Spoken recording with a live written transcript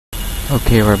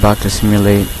Okay, we're about to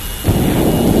simulate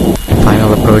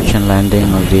final approach and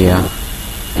landing of the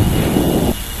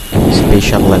Space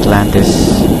Shuttle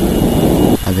Atlantis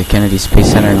at the Kennedy Space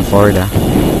Center in Florida.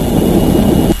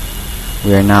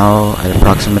 We are now at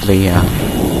approximately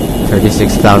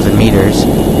 36,000 meters.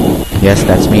 Yes,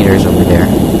 that's meters over there.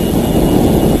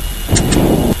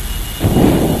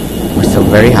 We're still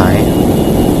very high.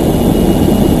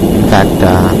 In fact,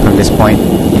 from this point,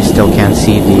 you still can't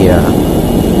see the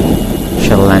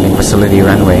shuttle landing facility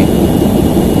runway.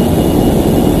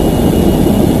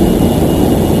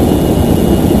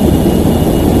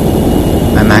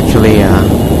 I'm actually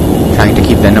trying to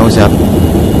keep the nose up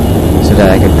so that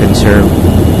I can conserve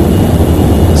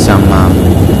some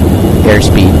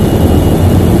airspeed,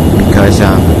 because the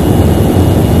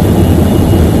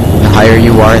higher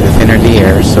you are, the thinner the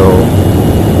air, so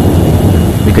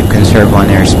we could conserve on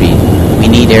airspeed. We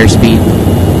need airspeed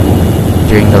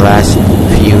during the last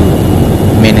few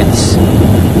minutes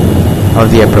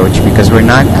of the approach, because we're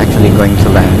not actually going to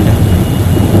land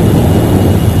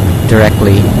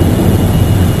directly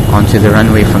onto the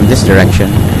runway from this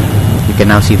direction. You can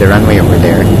now see the runway over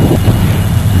there,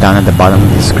 down at the bottom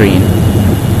of the screen.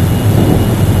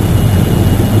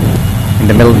 In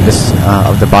the middle of this,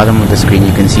 of the bottom of the screen,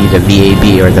 you can see the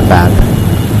VAB, or the VAB,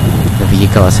 the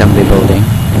Vehicle Assembly Building.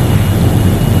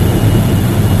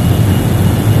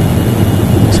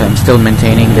 So I'm still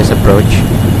maintaining this approach,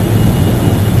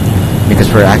 because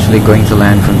we're actually going to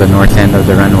land from the north end of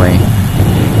the runway.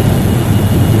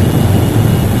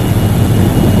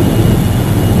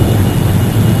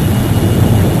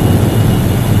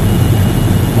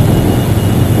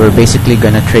 We're basically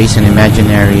going to trace an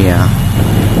imaginary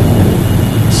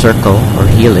circle or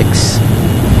helix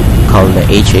called the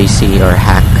HAC, or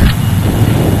HAC,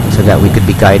 so that we could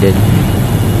be guided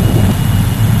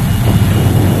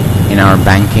in our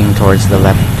banking towards the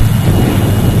left.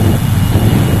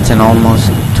 It's an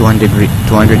almost 200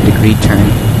 degree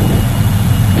turn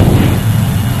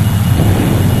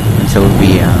until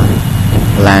we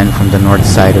land from the north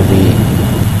side of the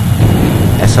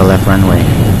SLF runway.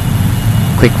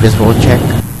 Quick visual check.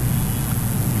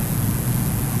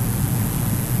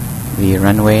 The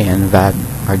runway and VAB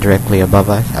are directly above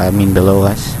us, below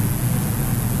us.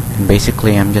 And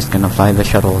basically I'm just gonna fly the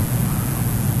shuttle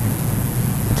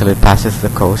until it passes the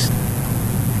coast,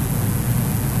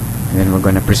 and then we're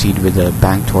gonna proceed with the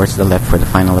bank towards the left for the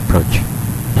final approach.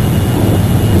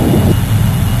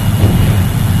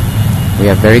 We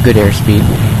have very good airspeed.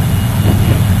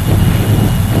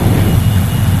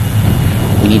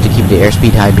 We need to keep the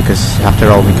airspeed high, because after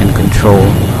all, we can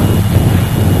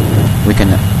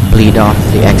bleed off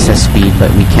the excess speed,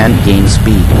 but we can't gain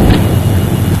speed,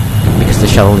 because the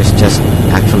shuttle is just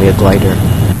actually a glider.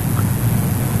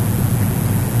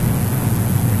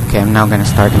 Okay, I'm now gonna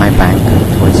start my bank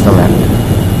towards the left.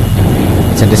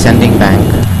 It's a descending bank,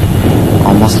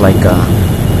 almost like a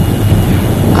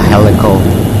helical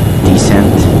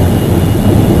descent.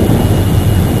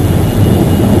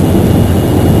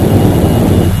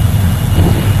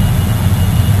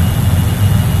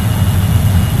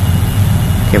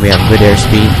 Okay, we have good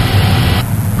airspeed.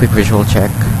 Quick visual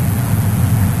check.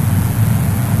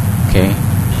 Okay.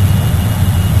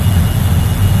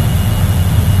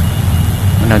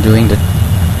 We're now doing the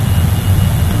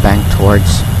bank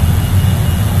towards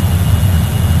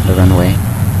the runway.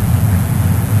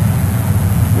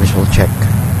 Visual check,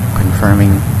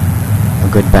 confirming a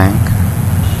good bank.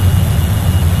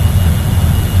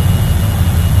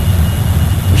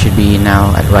 We should be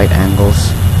now at right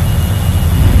angles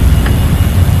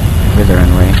with the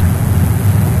runway.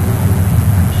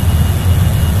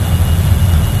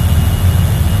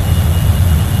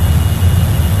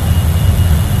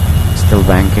 Still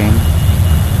banking,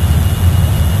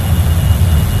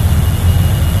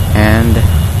 and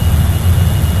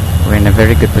we're in a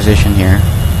very good position here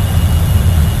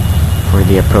for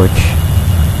the approach.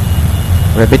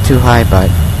 We're a bit too high,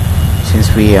 but since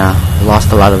we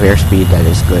lost a lot of airspeed, that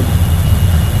is good.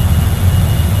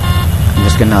 I'm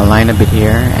just gonna align a bit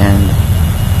here, and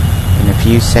in a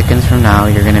few seconds from now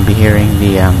you're gonna be hearing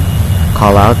the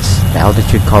call-outs. The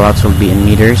altitude call-outs will be in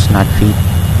meters, not feet.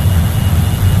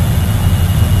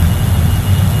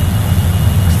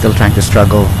 Still trying to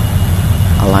struggle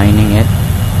aligning it.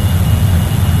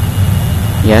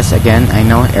 Yes, again, I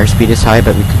know airspeed is high,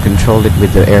 but we could control it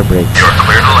with the air brakes. You're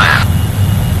clear to land.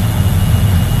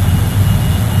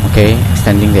 Okay,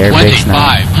 extending the air brakes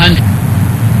now. 2,500.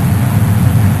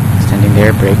 Extending the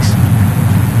air brakes.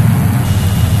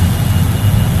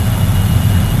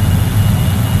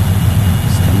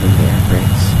 Extending the air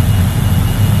brakes.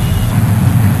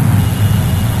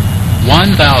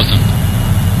 1,000.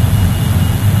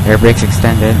 Air brakes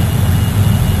extended.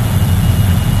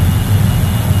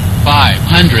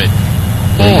 500,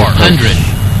 400,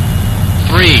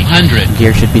 300,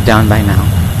 Gear should be down by now.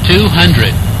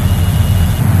 200,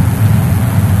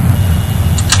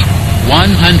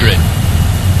 100,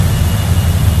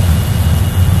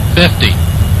 50,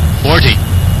 40,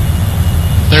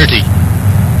 30,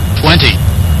 20,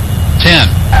 10.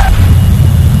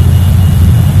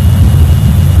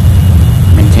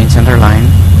 Maintain center line.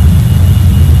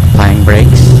 Applying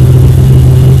brakes.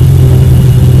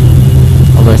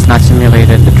 Although it's not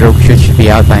simulated, the drogue chute should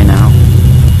be out by now,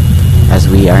 as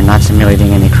we are not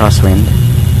simulating any crosswind.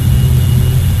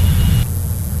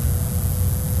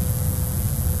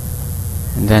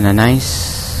 And then a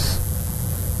nice,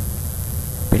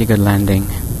 pretty good landing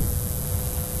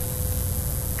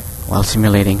while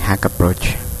simulating hack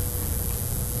approach.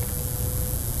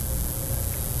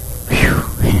 Phew.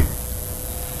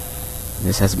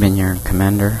 This has been your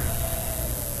commander,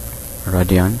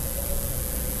 Rodion,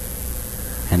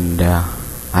 and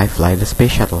I fly the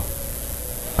space shuttle.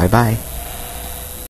 Bye bye.